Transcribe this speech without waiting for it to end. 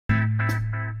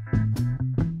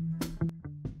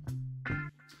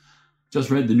Just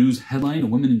read the news headline, a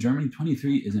woman in Germany,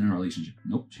 23, is in a relationship.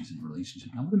 Nope, she's in a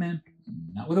relationship, not with a man,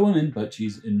 not with a woman, but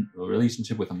she's in a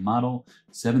relationship with a model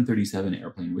 737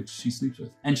 airplane, which she sleeps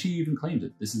with. And she even claims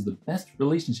it. This is the best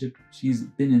relationship she's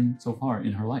been in so far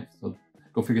in her life. So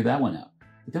go figure that one out.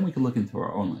 But then we can look into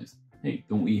our own lives. Hey,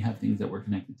 don't we have things that we're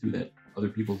connected to that other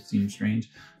people seem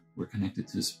strange? We're connected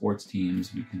to sports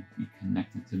teams. We can be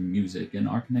connected to music, and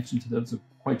our connection to those are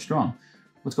quite strong.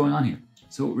 What's going on here?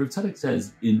 So Rav Zadok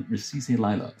says in Resisei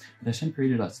Layla that Hashem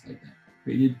created us like that,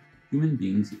 created human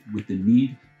beings with the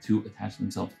need to attach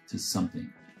themselves to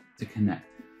something, to connect.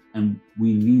 And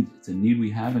we need, it's a need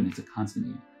we have, and it's a constant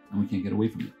need, and we can't get away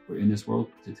from it. We're in this world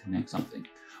to connect something.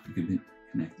 We could be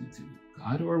connected to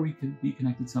God, or we could be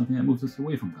connected to something that moves us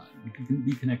away from God. We could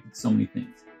be connected to so many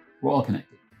things. We're all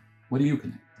connected. What do you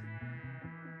connect?